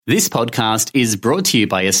This podcast is brought to you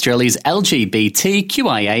by Australia's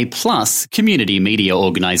LGBTQIA+ community media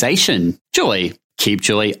organisation, Joy. Keep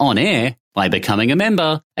Joy on air by becoming a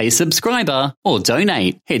member, a subscriber, or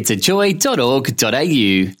donate. Head to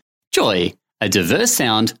joy.org.au. Joy, a diverse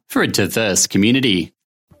sound for a diverse community.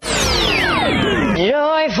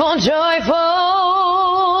 Joyful, joyful.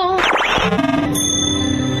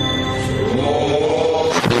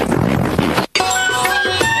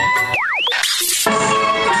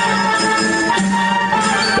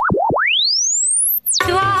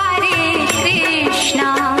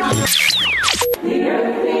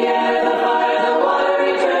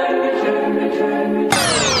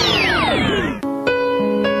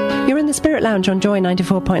 Spirit Lounge on Joy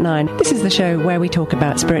 94.9. This is the show where we talk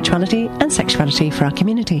about spirituality and sexuality for our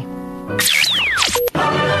community.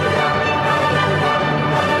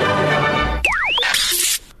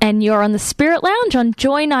 And you're on the Spirit Lounge on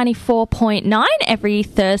Joy 94.9 every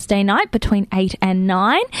Thursday night between 8 and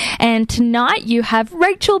 9. And tonight you have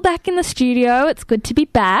Rachel back in the studio. It's good to be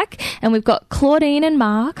back. And we've got Claudine and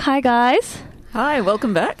Mark. Hi, guys. Hi,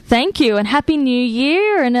 welcome back. Thank you, and Happy New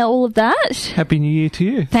Year and all of that. Happy New Year to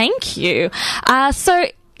you. Thank you. So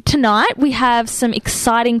tonight we have some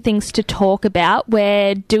exciting things to talk about.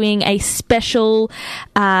 We're doing a special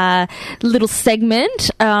little segment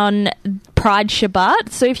on Pride Shabbat.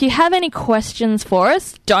 So if you have any questions for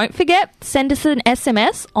us, don't forget, send us an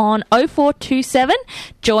SMS on 0427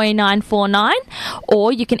 Joy 949,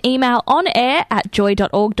 or you can email on air at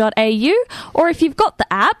joy.org.au, or if you've got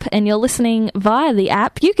the app and you're listening via the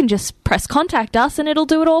app, you can just press contact us and it'll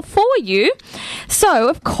do it all for you. So,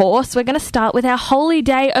 of course, we're going to start with our holy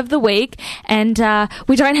day of the week, and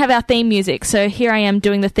we don't have our theme music, so here I am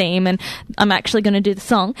doing the theme, and I'm actually going to do the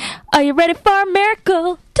song. Are you ready for a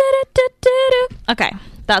miracle? Okay,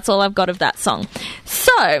 that's all I've got of that song.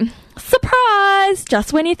 So, surprise!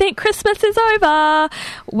 Just when you think Christmas is over,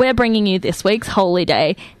 we're bringing you this week's holy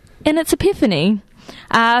day, and it's Epiphany.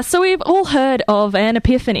 So we've all heard of an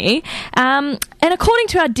epiphany, and according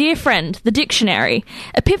to our dear friend, the dictionary,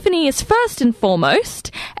 Epiphany is first and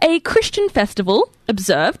foremost a Christian festival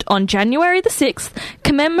observed on January the 6th,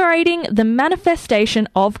 commemorating the manifestation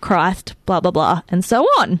of Christ, blah, blah, blah, and so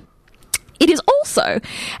on. It is also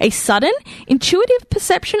a sudden, intuitive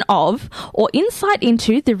perception of or insight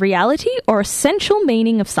into the reality or essential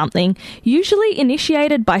meaning of something, usually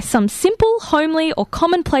initiated by some simple, homely, or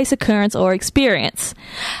commonplace occurrence or experience.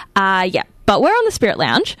 But we're on the Spirit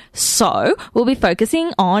Lounge, so we'll be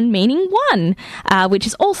focusing on meaning one, which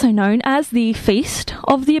is also known as the Feast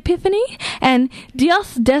of the Epiphany, and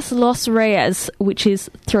Dias de los Reyes, which is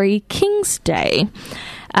Three Kings Day.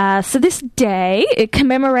 So this day, it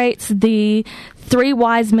commemorates the three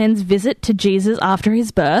wise men's visit to Jesus after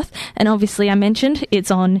his birth. And obviously, I mentioned it's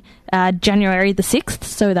on January the 6th,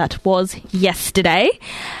 so that was yesterday.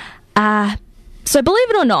 So believe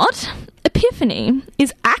it or not, Epiphany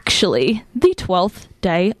is actually the 12th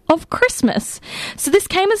day of Christmas. So this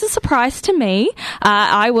came as a surprise to me.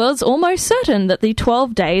 I was almost certain that the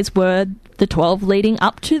 12 days were the 12 leading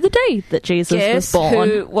up to the day that Jesus was born.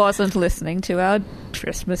 Who wasn't listening to our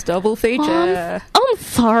Christmas double feature? I'm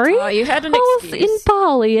sorry. Oh, you had an excuse. I was in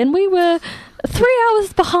Bali and we were 3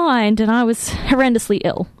 hours behind and I was horrendously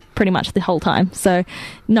ill pretty much the whole time. So,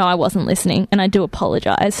 no, I wasn't listening, and I do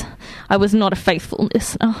apologise. I was not a faithful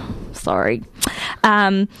listener. Sorry.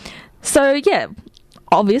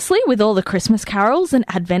 Obviously, with all the Christmas carols and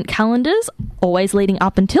advent calendars always leading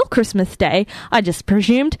up until Christmas Day, I just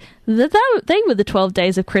presumed that they were the 12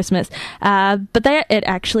 days of Christmas. But it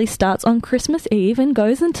actually starts on Christmas Eve and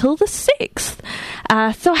goes until the 6th.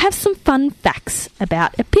 So I have some fun facts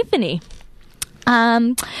about Epiphany.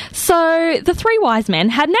 So the three wise men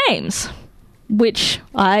had names, which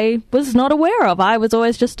I was not aware of. I was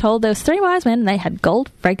always just told there was three wise men and they had gold,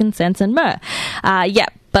 frankincense, and myrrh.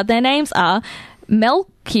 But their names are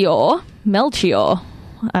Melchior,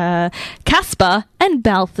 Caspar, and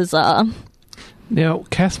Balthazar. Now,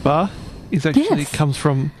 Caspar comes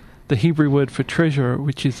from the Hebrew word for treasurer,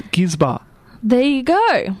 which is gizbar. There you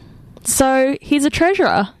go. So he's a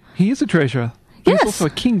treasurer. He is a treasurer. Yes. He's also a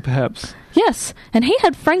king, perhaps. Yes, and he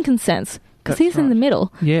had frankincense, because he's right in the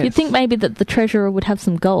middle. Yes. You'd think maybe that the treasurer would have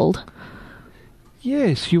some gold.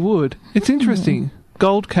 Yes, you would. It's interesting.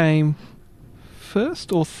 Gold came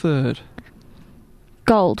first or third?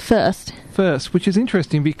 Gold first. First, which is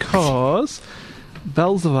interesting because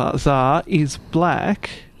Balthazar is black.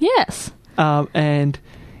 Yes. And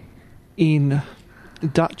in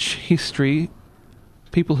Dutch history,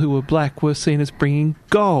 people who were black were seen as bringing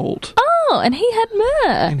gold. Oh, and he had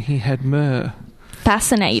myrrh.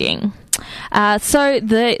 Fascinating. So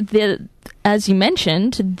the as you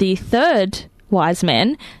mentioned, the third wise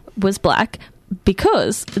man was black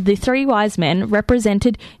because the three wise men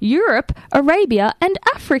represented Europe, Arabia, and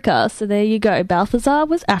Africa. So there you go. Balthazar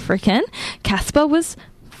was African, Caspar was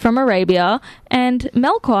from Arabia, and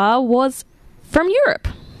Melchior was from Europe.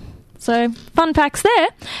 So, fun facts there.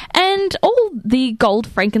 And all the gold,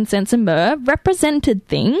 frankincense, and myrrh represented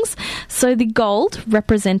things. So, the gold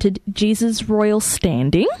represented Jesus' royal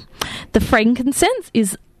standing. The frankincense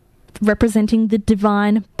is representing the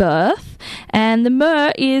divine birth. And the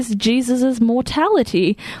myrrh is Jesus'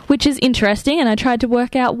 mortality, which is interesting. And I tried to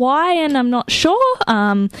work out why, and I'm not sure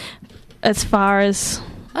as far as...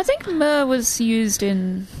 I think myrrh was used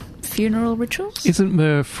in funeral rituals. Isn't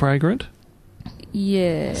myrrh fragrant?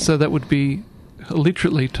 Yeah. So that would be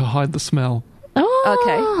literally to hide the smell. Oh,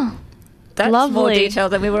 Okay. That's lovely. more detail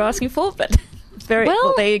than we were asking for, but very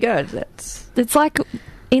well. There you go. It's like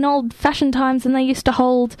in old-fashioned times, and they used to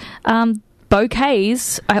hold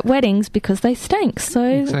bouquets at weddings because they stank. So,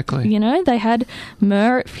 exactly. You know, they had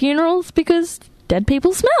myrrh at funerals because dead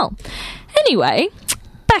people smell. Anyway,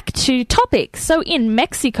 back to topic. So in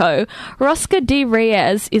Mexico, rosca de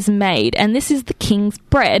reyes is made, and this is the king's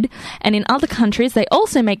bread. And in other countries, they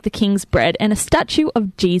also make the king's bread, and a statue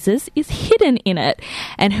of Jesus is hidden in it.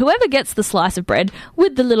 And whoever gets the slice of bread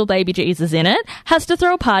with the little baby Jesus in it has to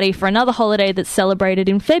throw a party for another holiday that's celebrated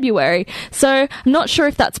in February. So I'm not sure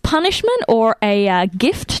if that's punishment or a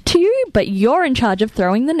gift to you, but you're in charge of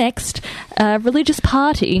throwing the next religious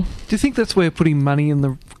party. Do you think that's where putting money in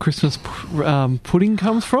the Christmas pudding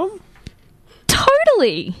comes from?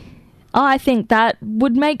 Totally. I think that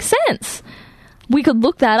would make sense. We could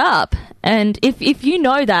look that up. And if you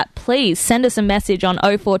know that, please send us a message on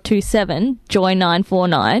 0427 Joy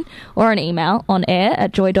 949 or an email on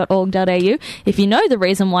air@joy.org.au. If you know the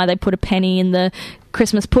reason why they put a penny in the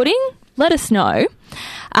Christmas pudding, let us know.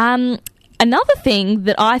 Another thing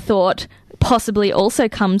that I thought possibly also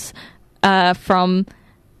comes from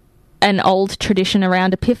an old tradition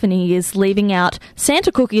around Epiphany is leaving out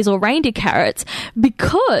Santa cookies or reindeer carrots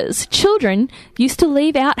because children used to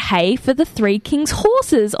leave out hay for the three kings'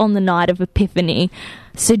 horses on the night of Epiphany.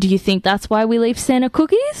 So do you think that's why we leave Santa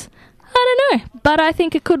cookies? I don't know, but I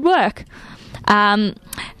think it could work.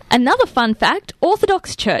 Another fun fact,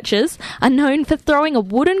 Orthodox churches are known for throwing a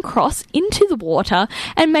wooden cross into the water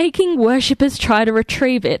and making worshippers try to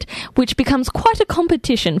retrieve it, which becomes quite a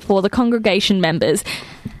competition for the congregation members.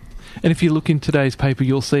 And if you look in today's paper,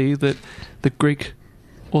 you'll see that the Greek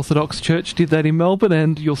Orthodox Church did that in Melbourne,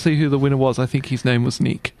 and you'll see who the winner was. I think his name was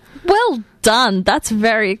Nick. Well done. That's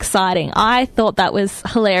very exciting. I thought that was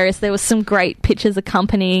hilarious. There was some great pictures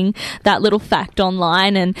accompanying that little fact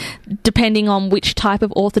online, and depending on which type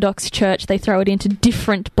of Orthodox church, they throw it into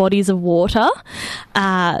different bodies of water.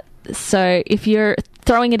 So if you're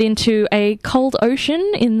throwing it into a cold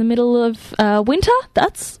ocean in the middle of winter,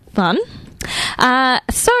 that's fun.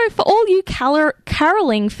 So for all you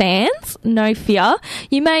caroling fans, no fear,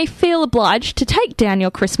 you may feel obliged to take down your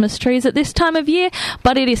Christmas trees at this time of year,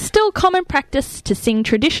 but it is still common practice to sing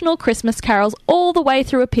traditional Christmas carols all the way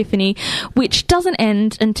through Epiphany, which doesn't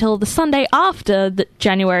end until the Sunday after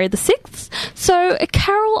January the 6th. So a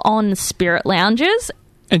carol on spirit lounges.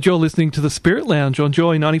 And you're listening to the Spirit Lounge on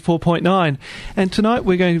Joy 94.9. And tonight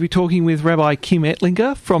we're going to be talking with Rabbi Kim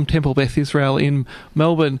Ettlinger from Temple Beth Israel in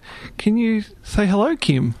Melbourne. Can you say hello,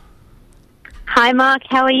 Kim? Hi, Mark.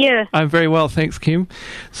 How are you? I'm very well, thanks, Kim.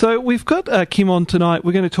 So we've got Kim on tonight.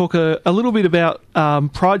 We're going to talk a little bit about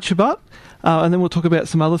Pride Shabbat, and then we'll talk about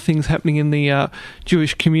some other things happening in the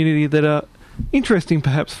Jewish community that are interesting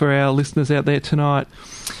perhaps for our listeners out there tonight.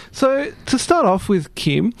 So to start off with,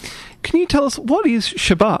 Kim, can you tell us what is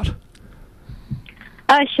Shabbat?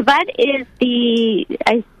 Shabbat is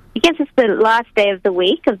I guess it's the last day of the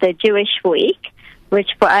week, of the Jewish week, which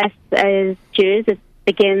for us as Jews, it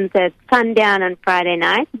begins at sundown on Friday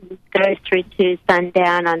night, and goes through to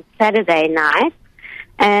sundown on Saturday night,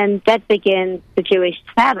 and that begins the Jewish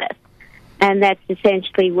Sabbath. And that's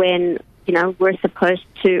essentially when, we're supposed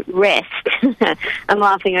to rest. I'm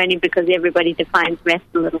laughing only because everybody defines rest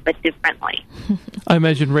a little bit differently. I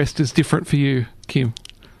imagine rest is different for you, Kim.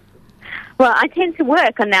 Well, I tend to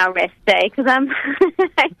work on our rest day because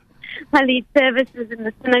I lead services in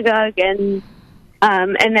the synagogue, and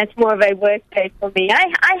that's more of a work day for me.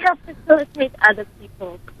 I help facilitate other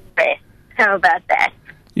people's rest. How about that?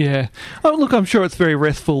 Yeah. Oh, look, I'm sure it's very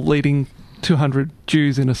restful leading 200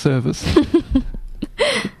 Jews in a service.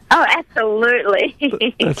 Oh, absolutely.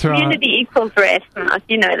 That's right. Unity equals rest, Mark.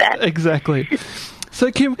 You know that. Exactly.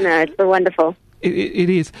 So, Kim... No, it's wonderful. It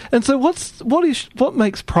is. And so what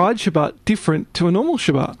makes Pride Shabbat different to a normal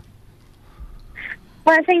Shabbat?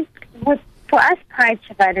 Well, I think what's for us, Pride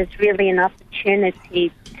Shabbat is really an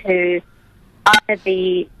opportunity to honor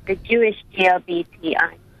the Jewish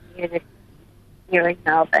GLBTI community here in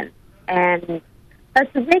Melbourne. And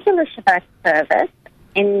that's a regular Shabbat service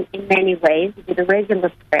in many ways. We do the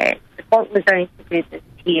regular prayer. What we're going to do this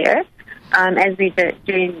year, as we've been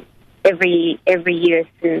doing every year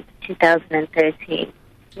since 2013,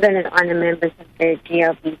 we're going to honor members of the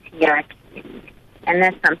GLBTI community. And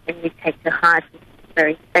that's something we take to heart. It's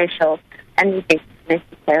very special, and we think it's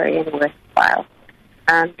necessary and worthwhile.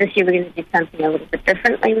 This year we're going to do something a little bit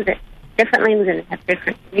differently. We're going to have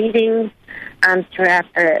different readings throughout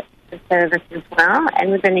the service as well,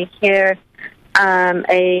 and we're going to hear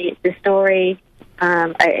the story,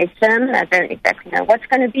 a sermon. I don't exactly know what's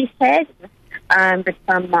going to be said, but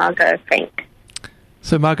from Margot Fink.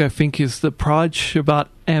 So Margot Fink is the Pride Shabbat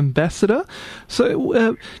ambassador.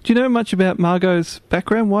 So do you know much about Margot's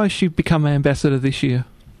background? Why has she become ambassador this year?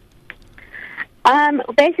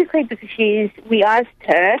 Basically, because we asked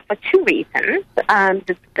her for two reasons.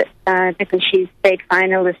 Because she's state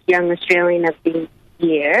finalist Young Australian of the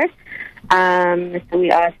Year. So we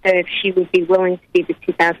asked her if she would be willing to be the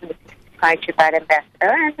 2006 Pride Shabbat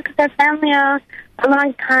ambassador, and because her family are a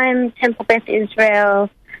long-time Temple Beth Israel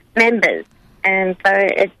members, and so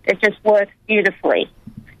it just works beautifully.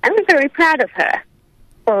 And we're very proud of her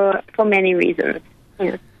for many reasons.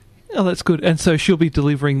 Yeah. Oh, that's good. And so she'll be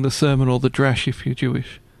delivering the sermon or the drash if you're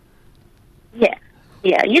Jewish? Yeah.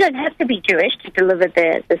 You don't have to be Jewish to deliver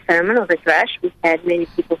the sermon or the drash. We've had many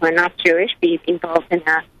people who are not Jewish be involved in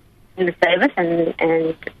the service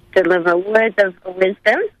and deliver words of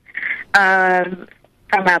wisdom from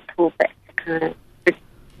our pulpit.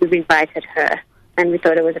 We've invited her, and we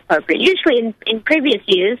thought it was appropriate. Usually in previous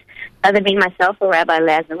years, either me, myself, or Rabbi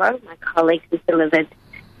Lazaro, my colleague who delivered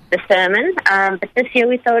the sermon, but this year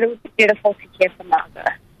we thought it would be beautiful to hear from Margot.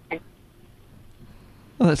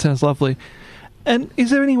 Oh, that sounds lovely. And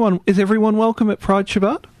is everyone welcome at Pride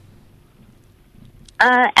Shabbat?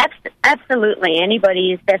 Absolutely.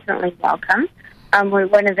 Anybody is definitely welcome.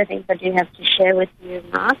 One of the things I do have to share with you,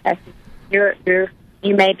 Mark, I think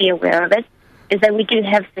you may be aware of it, is that we do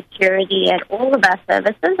have security at all of our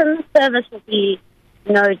services, and the service will be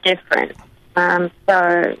no different. So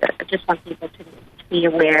I just want people to be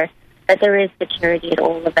aware that there is security at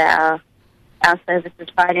all of our services,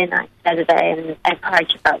 Friday night, Saturday, and Pride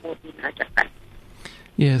Shabbat will be no different.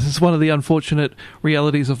 Yes, it's one of the unfortunate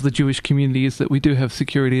realities of the Jewish community is that we do have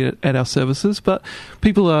security at our services, but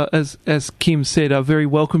people are, as Kim said, are very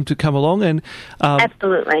welcome to come along. And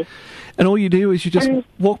absolutely. And all you do is you just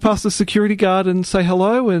walk past the security guard and say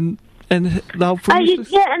hello, and they'll bring you.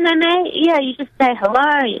 You just say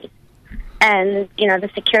hello, and the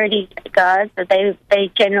security guards, they're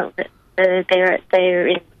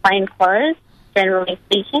in plain clothes, generally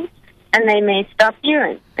speaking. And they may stop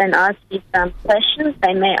you and ask you some questions.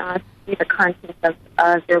 They may ask you the contents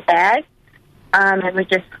of your bag. And we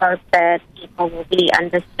just hope that people will be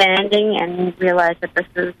understanding and realize that this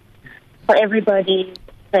is for everybody's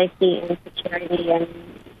safety and security, and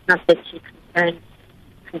not that you're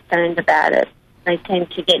concerned about it. They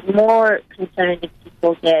tend to get more concerned if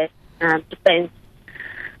people get defensive,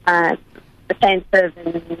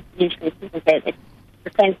 and usually people get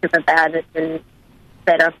defensive about it, and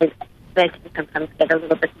that can sometimes get a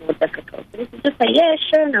little bit more difficult. But if you just say, yeah,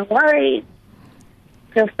 sure, no worries,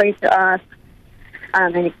 feel free to ask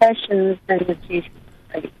any questions, then it's usually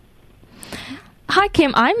ready. Hi,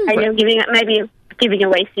 Kim. Giving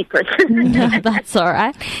away secrets. No, that's all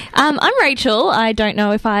right. I'm Rachel. I don't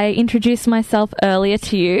know if I introduced myself earlier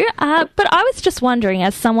to you, but I was just wondering,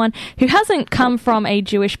 as someone who hasn't come from a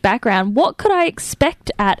Jewish background, what could I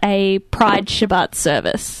expect at a Pride Shabbat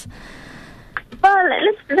service? Well,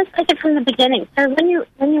 let's take it from the beginning. So when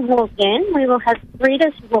you walk in, we will have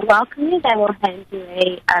readers who will welcome you. They will hand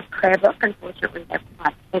you a prayer book. Unfortunately, they're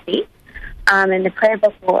quite heavy. And the prayer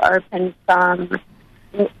book will open from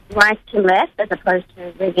right to left as opposed to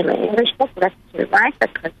a regular English book, left to right,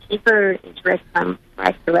 because Hebrew is read from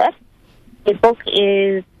right to left. The book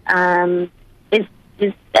is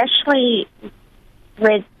actually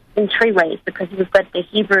read in three ways, because we've got the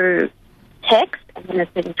Hebrew text, and then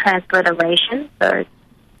it's in transliteration, so you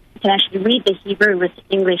can actually read the Hebrew with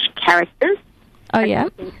English characters. Oh, yeah.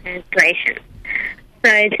 In translation.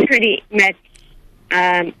 So it's pretty much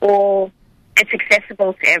it's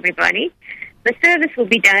accessible to everybody. The service will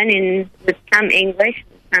be done with some English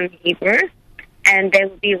and some Hebrew, and there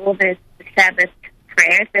will be all the Sabbath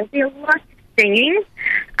prayers. There will be a lot of singing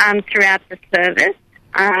throughout the service,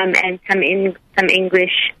 and some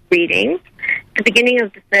English readings. At the beginning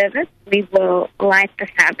of the service, we will light the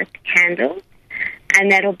Sabbath candles,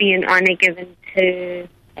 and that'll be an honour given to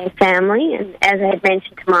a family. And as I had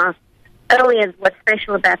mentioned to Mark earlier, what's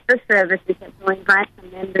special about this service is that we'll invite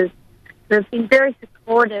some members who have been very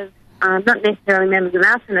supportive, not necessarily members of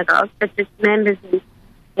our synagogue, but just members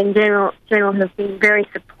in general who have been very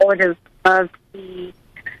supportive of the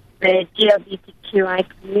LGBTQI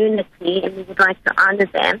community, and we would like to honour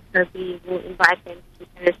them, so we will invite them to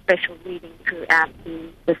do a special reading throughout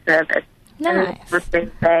the service. Nice. And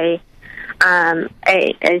there's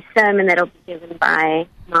a sermon that will be given by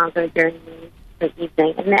Margot during the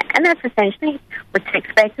evening, and that's essentially what to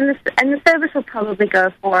expect. And the service will probably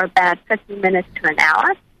go for about 50 minutes to an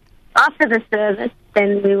hour. After the service,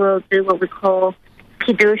 then we will do what we call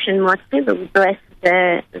Kiddush and Motzi, but we bless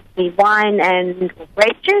the wine and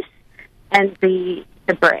grape juice and the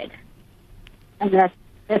bread. And that's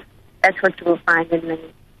what you will find in the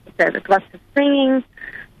service. Lots of singing.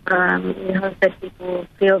 We hope that people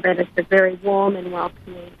feel that it's a very warm and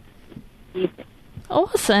welcoming evening.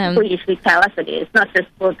 Awesome. People usually tell us it is, not just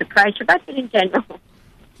for the Pride Shabbat, but in general.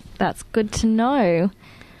 That's good to know.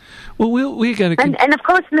 Well, we're going to... And of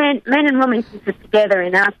course, men and women can sit together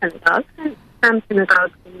in our synagogues. And some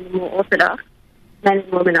synagogues are more orthodox. Men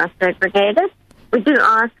and women are segregated. We do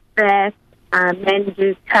ask that men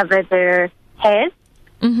do cover their heads.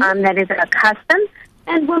 Mm-hmm. That is our custom.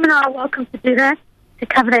 And women are welcome to do that, to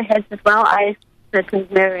cover their heads as well. I certainly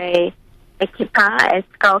wear a kippah, a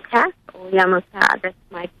skull cap, or yarmulke.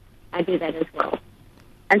 I do that as well.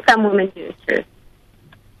 And some women do too.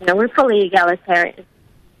 We're fully egalitarian.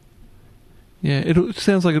 Yeah, it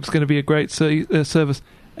sounds like it's going to be a great service.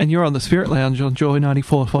 And you're on the Spirit Lounge on Joy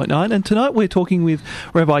 94.9. And tonight we're talking with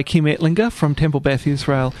Rabbi Kim Ettlinger from Temple Beth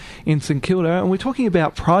Israel in St Kilda. And we're talking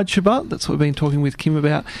about Pride Shabbat. That's what we've been talking with Kim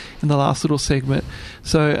about in the last little segment.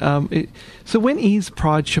 So so when is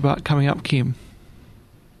Pride Shabbat coming up, Kim?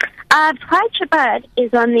 Pride Shabbat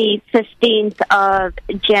is on the 15th of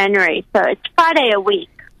January. So it's Friday a week.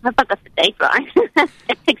 I hope I got the date right. At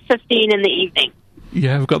 6:15 in the evening.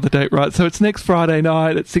 Yeah, I've got the date right. So it's next Friday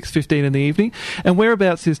night at 6:15 in the evening. And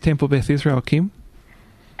whereabouts is Temple Beth Israel, Kim?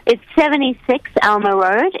 It's 76 Alma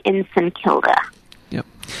Road in St Kilda. Yep.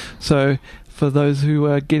 So for those who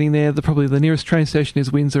are getting there, probably the nearest train station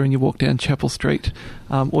is Windsor, and you walk down Chapel Street.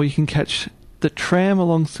 Or you can catch the tram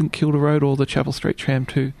along St Kilda Road or the Chapel Street tram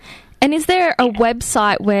too. And is there a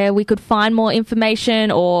website where we could find more information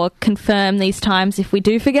or confirm these times if we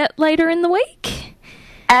do forget later in the week?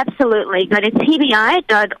 Absolutely. Go to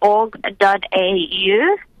tbi.org.au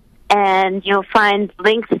and you'll find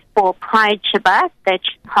links for Pride Shabbat that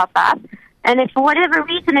should pop up. And if for whatever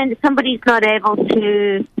reason somebody's not able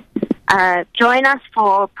to join us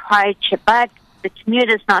for Pride Shabbat, the commute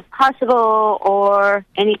is not possible or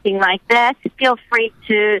anything like that, feel free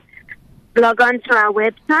to log on to our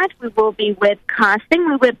website. We will be webcasting.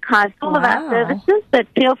 We webcast all of our services, but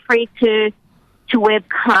feel free to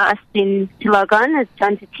webcast to log on. It's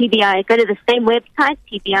onto TBI. Go to the same website,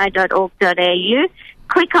 tbi.org.au.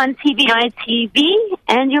 Click on TBI TV,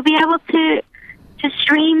 and you'll be able to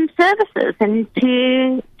stream services and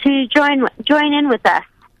to join in with us.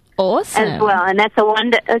 Awesome. As well. And it's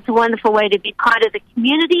a wonderful way to be part of the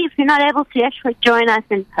community if you're not able to actually join us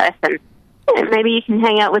in person. Maybe you can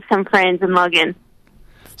hang out with some friends and log in.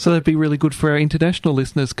 So that'd be really good for our international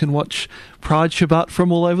listeners, can watch Pride Shabbat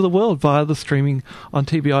from all over the world via the streaming on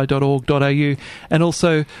tbi.org.au. And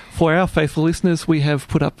also for our faithful listeners, we have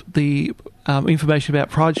put up the information about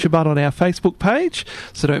Pride Shabbat on our Facebook page,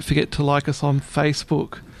 so don't forget to like us on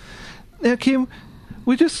Facebook. Now, Kim,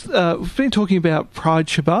 we've been talking about Pride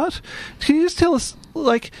Shabbat. Can you just tell us,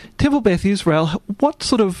 like, Temple Beth Israel,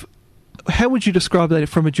 how would you describe that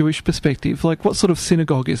from a Jewish perspective? Like, what sort of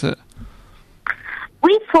synagogue is it?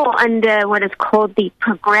 We fall under what is called the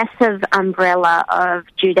progressive umbrella of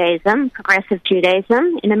Judaism, progressive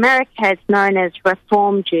Judaism. In America, it's known as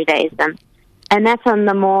Reform Judaism. And that's on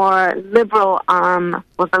the more liberal arm,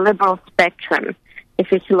 or the liberal spectrum. If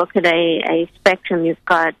you're to look at a spectrum, you've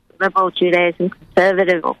got liberal Judaism,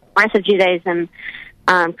 conservative or progressive Judaism,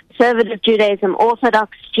 conservative Judaism,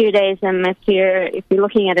 Orthodox Judaism, if you're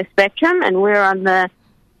looking at a spectrum, and we're on the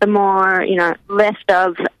more, left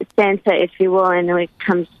of center, if you will, and when it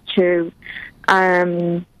comes to,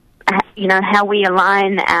 how we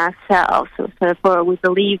align ourselves. So we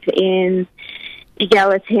believe in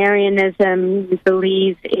egalitarianism, we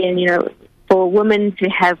believe in, for women to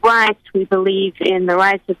have rights, we believe in the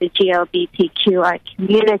rights of the LGBTQI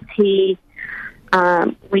community.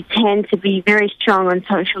 We tend to be very strong on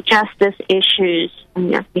social justice issues.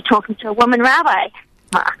 You're talking to a woman rabbi,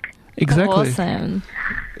 Mark. Exactly. Awesome.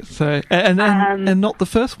 So, and not the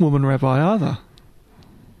first woman rabbi either.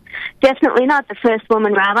 definitely not. The first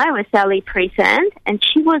woman rabbi was Sally Priesand, and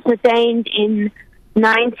she was ordained in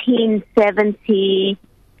 1973.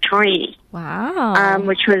 Wow.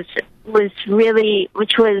 Which was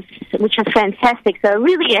fantastic. So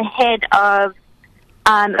really ahead of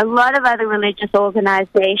a lot of other religious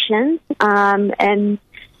organizations, and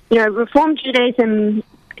Reform Judaism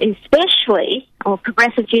especially, or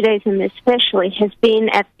Progressive Judaism especially, has been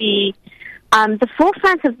at the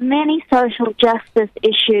forefront of many social justice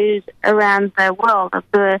issues around the world, of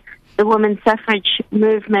the women's suffrage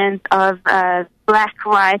movement, of black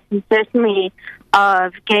rights, and certainly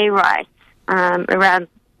of gay rights around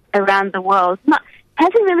the world.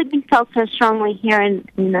 Hasn't really been felt so strongly here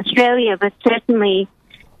in Australia, but certainly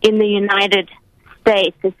in the United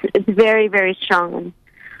States, it's very, very strong,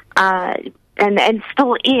 and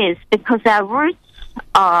still is, because our roots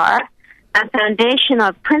are a foundation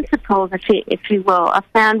of principles, if you will, are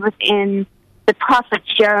found within the prophets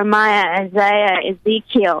Jeremiah, Isaiah,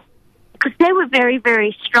 Ezekiel, because they were very,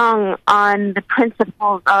 very strong on the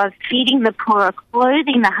principles of feeding the poor,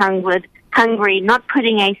 clothing the hungry, not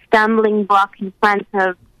putting a stumbling block in front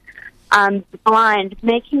of the blind,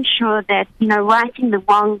 making sure that, righting the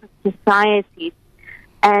wrongs of society.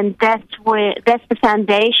 And that's the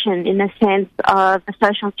foundation, in a sense, of the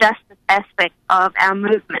social justice aspect of our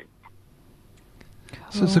movement.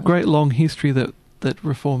 So it's a great long history that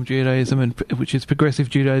Reform Judaism, and which is Progressive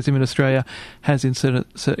Judaism in Australia, has in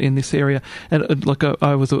this area. And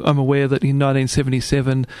I'm aware that in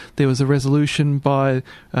 1977 there was a resolution by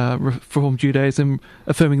Reform Judaism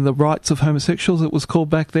affirming the rights of homosexuals. It was called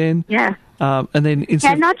back then. Yeah. And then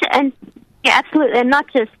absolutely, and not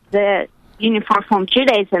just the Union for Reform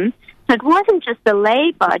Judaism. So it wasn't just the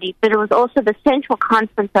lay body, but it was also the Central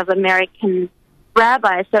Conference of American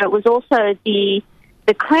Rabbis. So it was also the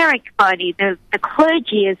cleric body, the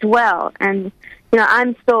clergy as well. And,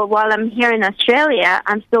 I'm still, while I'm here in Australia,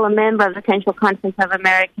 I'm still a member of the Central Conference of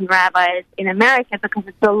American Rabbis in America, because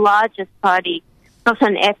it's the largest body. It's also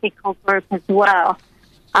an ethical group as well.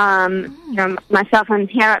 Myself and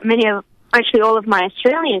here, virtually all of my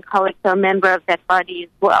Australian colleagues are a member of that body as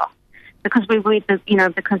well, because we believe that,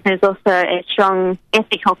 because there's also a strong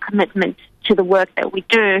ethical commitment to the work that we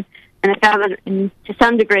do, and to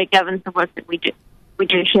some degree it governs the work that we do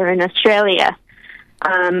here in Australia,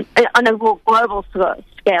 on a more global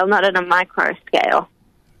scale, not on a micro scale.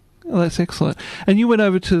 Oh, that's excellent. And you went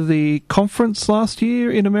over to the conference last year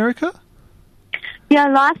in America? Yeah,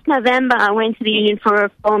 last November I went to the Union for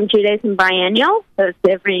Reform Judaism Biennial, so it's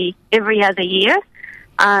every other year.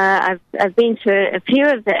 I've been to a few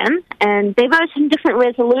of them, and they vote on different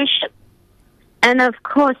resolutions. And of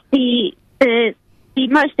course, the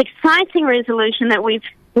most exciting resolution that we've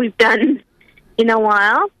done in a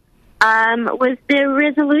while was the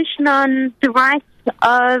resolution on the rights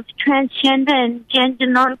of transgender and gender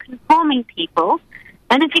non-conforming people.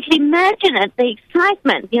 And if you can imagine it, the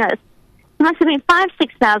excitement, it must have been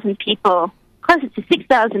 5,000-6,000 people, closer to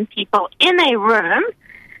 6,000 people in a room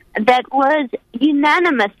that was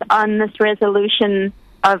unanimous on this resolution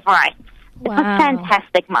of rights. Wow. It was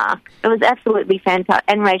fantastic, Mark. It was absolutely fantastic.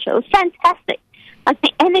 And Rachel, it was fantastic. Like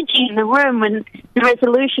the energy in the room when the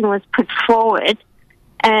resolution was put forward,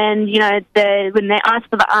 and, when they asked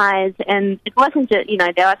for the ayes, and it wasn't just,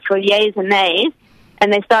 they asked for yeas and nays,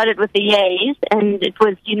 and they started with the yeas, and it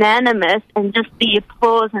was unanimous, and just the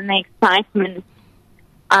applause and the excitement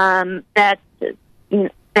that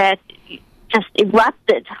just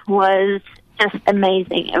erupted was just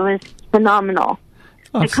amazing. It was phenomenal,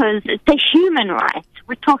 because it's a human right.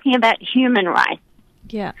 We're talking about human rights.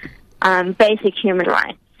 Yeah. Basic human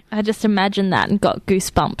rights. I just imagined that and got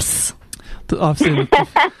goosebumps. I've seen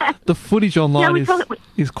the footage online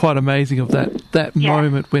is quite amazing of that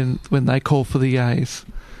moment when they call for the yeas.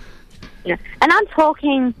 Yeah. And I'm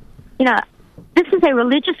talking, this is a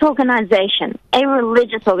religious organization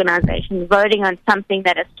voting on something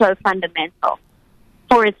that is so fundamental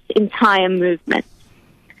for its entire movement.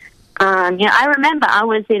 I remember I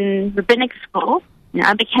was in rabbinic school.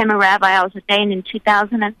 I became a rabbi. I was ordained in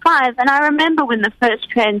 2005, and I remember when the first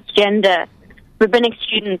transgender rabbinic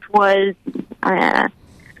student was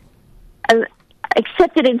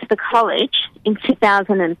accepted into the college in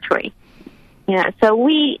 2003. So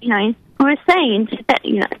we were saying that,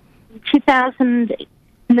 in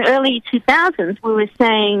the early 2000s, we were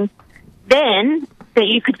saying then that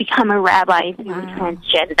you could become a rabbi if you were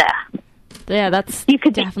transgender. Yeah, that's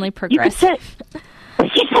definitely progressive.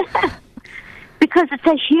 Because it's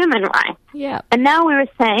a human right. Yeah. And now we were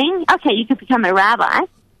saying, okay, you could become a rabbi.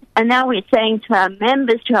 And now we're saying to our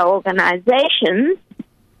members, to our organizations,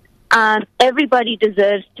 Everybody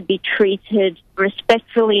deserves to be treated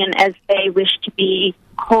respectfully and as they wish to be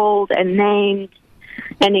called and named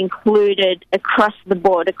and included across the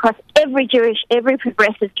board, across every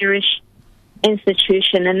progressive Jewish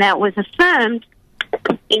institution, and that was affirmed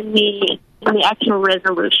in the actual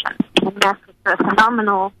resolution. And that's what's so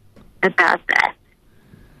phenomenal about that.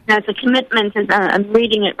 Now, it's a commitment, as I'm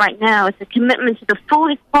reading it right now, it's a commitment to the full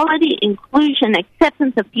equality, inclusion,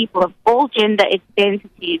 acceptance of people of all gender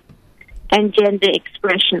identities and gender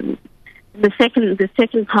expressions. The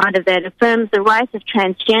second part of that affirms the rights of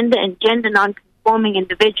transgender and gender non-conforming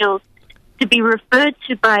individuals to be referred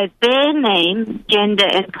to by their name, gender,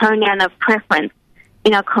 and pronoun of preference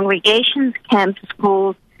in our congregations, camps,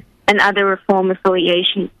 schools, and other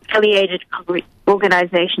reform-affiliated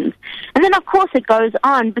organizations. And then, of course, it goes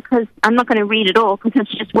on, because I'm not going to read it all because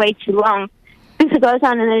it's just way too long. Because it goes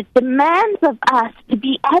on and it demands of us to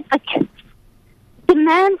be advocates,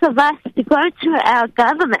 demands of us to go to our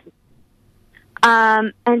government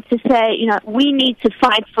and to say, we need to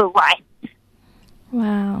fight for rights.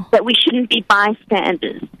 Wow. That we shouldn't be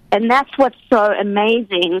bystanders. And that's what's so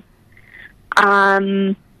amazing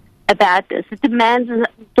about this. It demands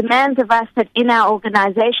of us that in our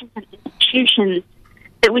organizations and institutions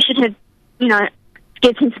that we should have,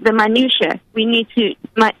 get into the minutiae. We need to,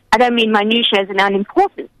 I don't mean minutiae as in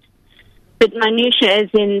unimportant, but minutiae as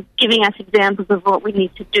in giving us examples of what we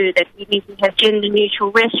need to do, that we need to have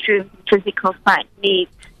gender-neutral restrooms and physical site needs,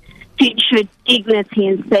 to ensure dignity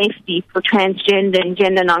and safety for transgender and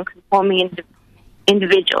gender non-conforming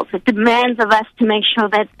individuals. It demands of us to make sure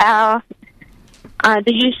that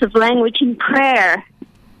the use of language in prayer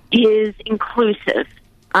is inclusive,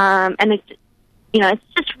 and it's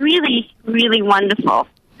just really, really wonderful.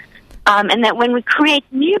 And that when we create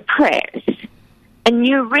new prayers and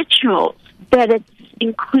new rituals, that it's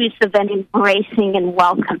inclusive and embracing and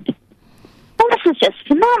welcoming. Well, this is just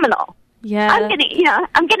phenomenal. Yeah,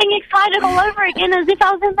 I'm getting excited all over again as if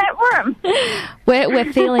I was in that room.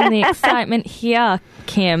 We're feeling the excitement here,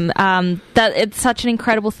 Kim. That it's such an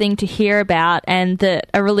incredible thing to hear about, and that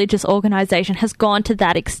a religious organisation has gone to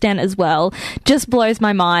that extent as well. Just blows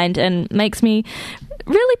my mind and makes me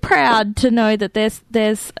really proud to know that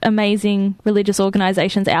there's amazing religious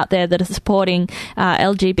organisations out there that are supporting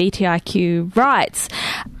LGBTIQ rights.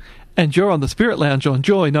 And you're on the Spirit Lounge on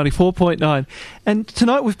Joy 94.9. And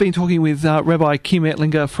tonight we've been talking with Rabbi Kim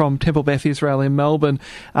Ettlinger from Temple Beth Israel in Melbourne,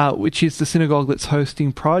 which is the synagogue that's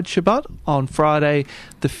hosting Pride Shabbat on Friday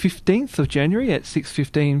the 15th of January at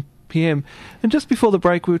 6:15 p.m. And just before the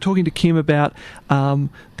break, we were talking to Kim about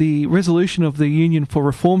the resolution of the Union for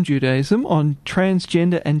Reform Judaism on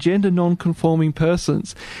transgender and gender non-conforming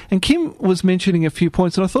persons. And Kim was mentioning a few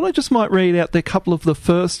points, and I thought I just might read out a couple of the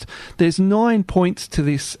first. There's 9 points to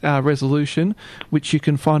this resolution, which you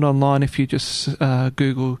can find online if you just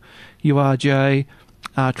Google URJ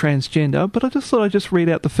transgender. But I just thought I'd just read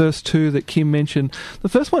out the first 2 that Kim mentioned. The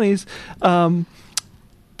first one is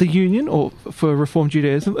the Union for Reform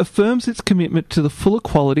Judaism affirms its commitment to the full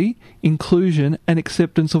equality, inclusion and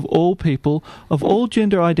acceptance of all people, of all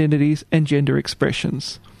gender identities and gender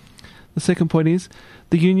expressions. The second point is,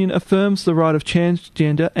 the Union affirms the right of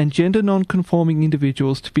transgender and gender non-conforming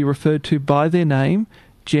individuals to be referred to by their name,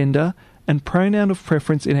 gender and pronoun of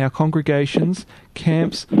preference in our congregations,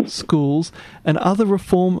 camps, schools and other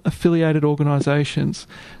reform-affiliated organisations.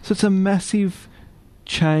 So it's a massive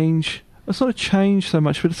change. It's not a change so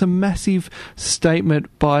much, but it's a massive statement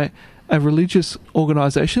by a religious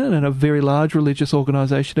organisation, and a very large religious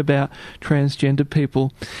organisation, about transgender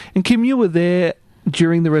people. And Kim, you were there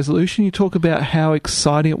during the resolution. You talk about how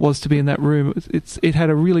exciting it was to be in that room. It had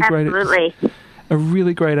a really great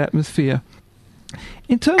atmosphere.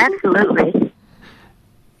 In terms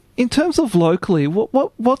of locally,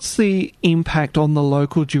 what's the impact on the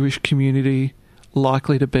local Jewish community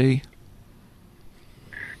likely to be?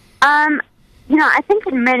 I think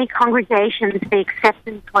in many congregations the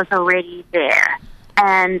acceptance was already there.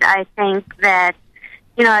 And I think that,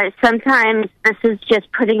 sometimes this is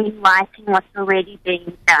just putting in writing what's already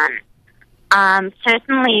being done.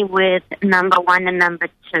 Certainly with number 1 and number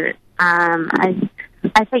 2.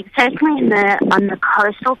 I think certainly on the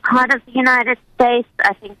coastal part of the United States,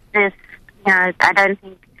 I think this, I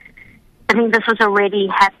think this was already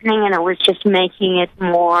happening, and it was just making it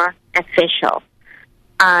more official.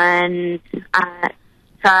 And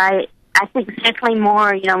so I think certainly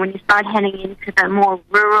more, when you start heading into the more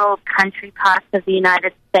rural country parts of the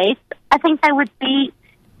United States, I think they would be,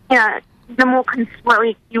 the more,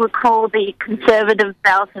 what you would call the conservative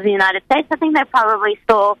belt of the United States. I think they're probably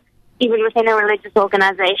still, even within a religious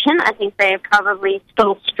organization, I think they're probably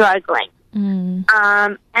still struggling. And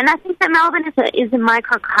I think that Melbourne is a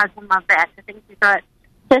microcosm of that. I think we've got,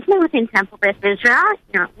 certainly within Temple Beth Israel,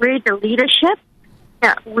 we're the leadership.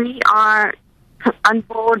 We are on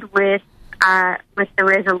board with the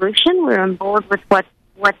resolution. We're on board with what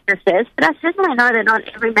this is. But I certainly know that not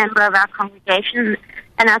every member of our congregation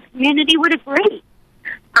and our community would agree.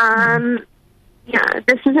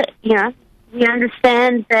 This is it. We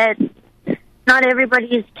understand that not everybody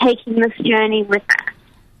is taking this journey with us,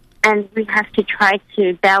 and we have to try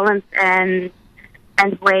to balance and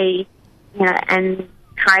weigh, and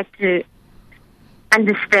try to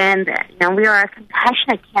understand that. We are a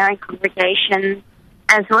compassionate, caring congregation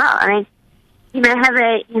as well. I mean, you may have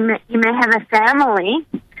a family,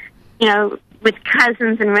 with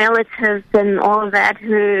cousins and relatives and all of that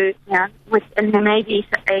who, and there may be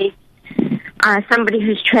somebody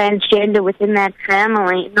who's transgender within that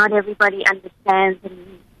family. Not everybody understands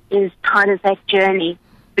and is part of that journey,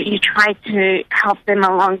 but you try to help them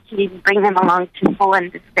along, to even bring them along to full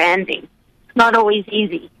understanding. It's not always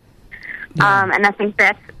easy, and I think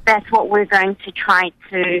that's what we're going to try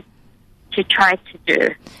to do.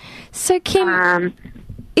 So, Kim,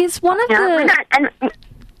 is one of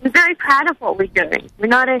we're very proud of what we're doing. We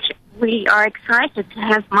are excited to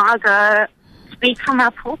have Margot speak from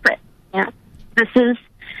our pulpit. This is,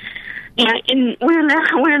 we're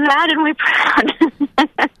loud and we're proud.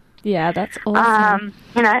 Yeah, that's awesome.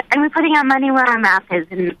 And we're putting our money where our mouth is,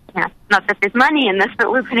 and not that there's money in this, but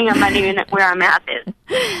we're putting our money in where our mouth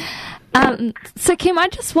is. So, Kim, I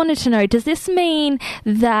just wanted to know: does this mean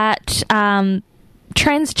that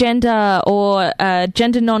transgender or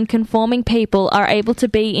gender non-conforming people are able to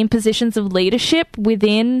be in positions of leadership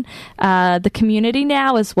within the community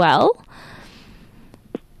now as well?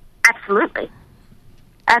 Absolutely.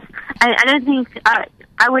 I don't think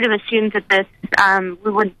I would have assumed that this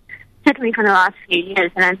we would, certainly for the last few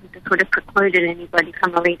years, and I think this would have precluded anybody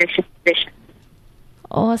from a leadership position.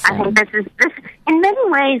 Awesome. I think this is in many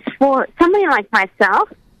ways, for somebody like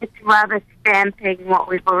myself, it's rather stamping what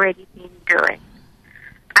we've already been doing.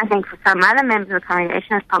 I think for some other members of the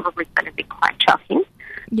congregation, it's probably going to be quite shocking.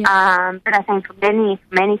 Yeah. But I think for many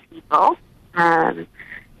people,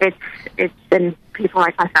 it's and people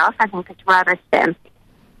like myself, I think it's rather stamping.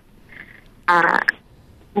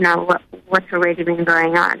 What's already been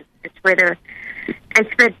going on. But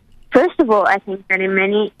first of all, I think that in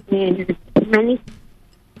many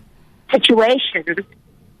situations,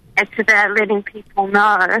 it's about letting people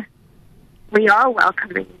know we are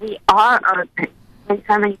welcoming, we are open, when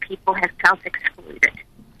so many people have felt excluded.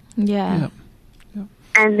 Yeah.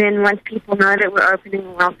 And then once people know that we're open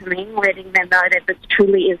and welcoming, letting them know that this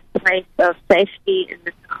truly is a place of safety and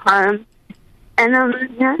this home, and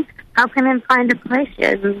helping them find a place,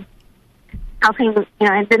 and helping,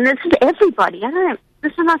 and then this is everybody.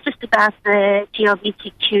 This is not just about the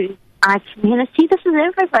LGBTQI community. This is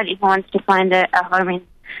everybody who wants to find a home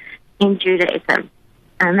in Judaism.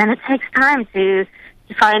 And then it takes time to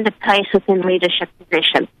find a place within leadership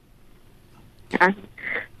position.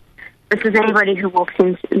 This is anybody who walks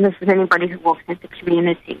into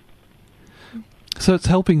community. So it's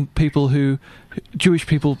helping Jewish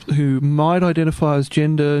people who might identify as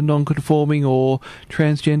gender non-conforming or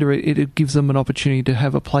transgender. It gives them an opportunity to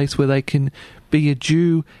have a place where they can be a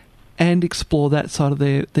Jew and explore that side of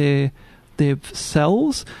their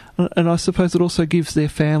selves. And I suppose it also gives their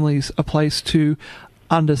families a place to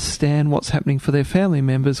understand what's happening for their family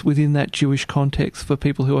members within that Jewish context for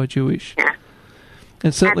people who are Jewish. Yeah.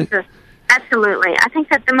 And certainly, absolutely. I think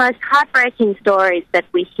that the most heartbreaking stories that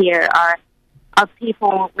we hear are of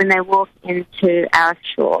people when they walk into our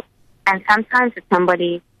shul. And sometimes it's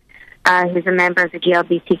somebody who's a member of the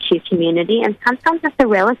LGBTQ community, and sometimes it's a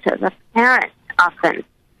relative, a parent often,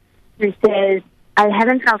 who says, I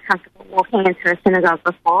haven't felt comfortable walking into a synagogue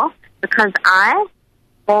before because I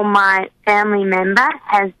or my family member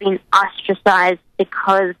has been ostracized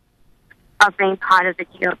because of being part of the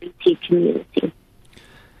LGBT community.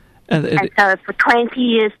 And so for 20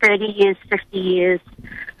 years, 30 years, 50 years,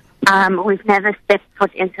 we've never stepped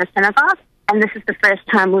foot into a synagogue, and this is the first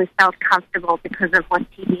time we've felt comfortable because of what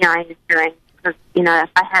TBI is doing. Because,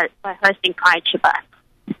 by hosting Pride Shabbat,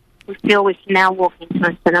 we feel we can now walk into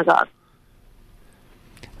a synagogue.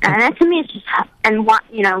 And that to me is just,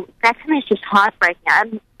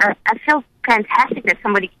 heartbreaking. I feel fantastic that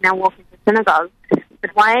somebody can now walk into synagogue,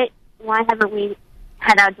 but why haven't we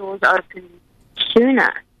had our doors open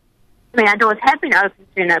sooner? I mean, our doors have been open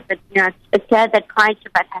sooner, but it's sad that Pride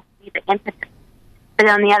Shabbat has to be the impetus. But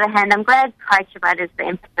on the other hand, I'm glad Pride Shabbat is the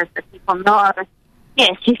impetus that people know.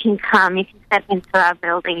 Yes, you can come, you can step into our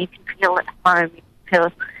building, you can feel at home, you can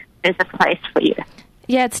feel there's a place for you.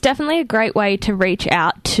 Yeah, it's definitely a great way to reach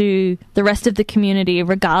out to the rest of the community,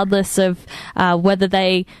 regardless of whether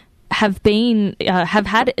they have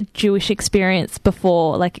had a Jewish experience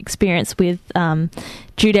before, like experience with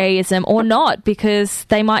Judaism or not, because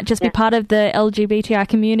they might just be part of the LGBTI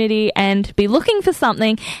community and be looking for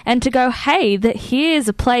something, and to go, hey, here's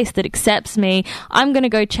a place that accepts me, I'm going to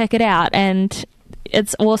go check it out. And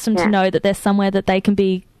it's awesome to know that there's somewhere that they can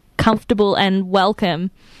be comfortable and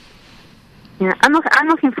welcome. Yeah, I'm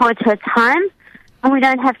looking forward to a time when we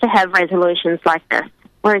don't have to have resolutions like this,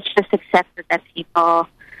 where it's just accepted that people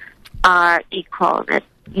are equal, that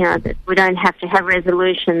we don't have to have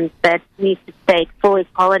resolutions that need to state full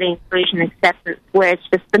equality, inclusion, acceptance, where it's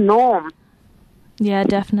just the norm. Yeah,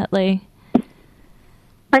 definitely.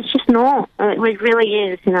 It's just normal. It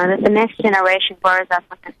really is, that the next generation grows up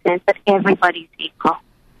with a sense that everybody's equal.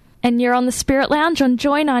 And you're on the Spirit Lounge on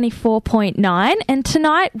Joy 94.9. And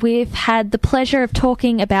tonight we've had the pleasure of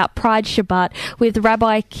talking about Pride Shabbat with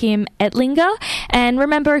Rabbi Kim Ettlinger. And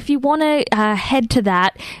remember, if you want to head to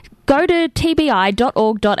that, go to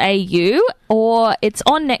tbi.org.au, or it's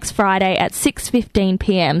on next Friday at 6:15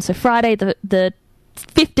 p.m. So Friday the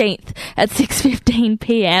 15th at 6:15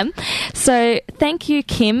 p.m. So thank you,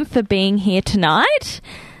 Kim, for being here tonight.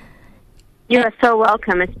 You are so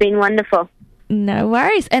welcome. It's been wonderful. No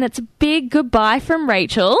worries. And it's a big goodbye from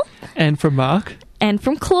Rachel. And from Mark. And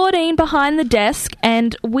from Claudine behind the desk.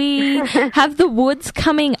 And we have The Woods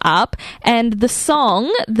coming up. And the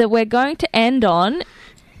song that we're going to end on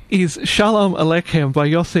is Shalom Aleichem by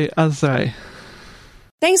Yossi Azai.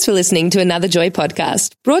 Thanks for listening to another Joy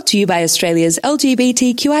podcast, brought to you by Australia's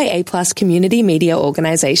LGBTQIA+ community media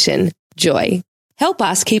organisation, Joy. Help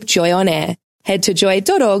us keep Joy on air. Head to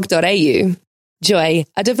joy.org.au. Joy,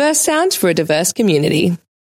 a diverse sound for a diverse community.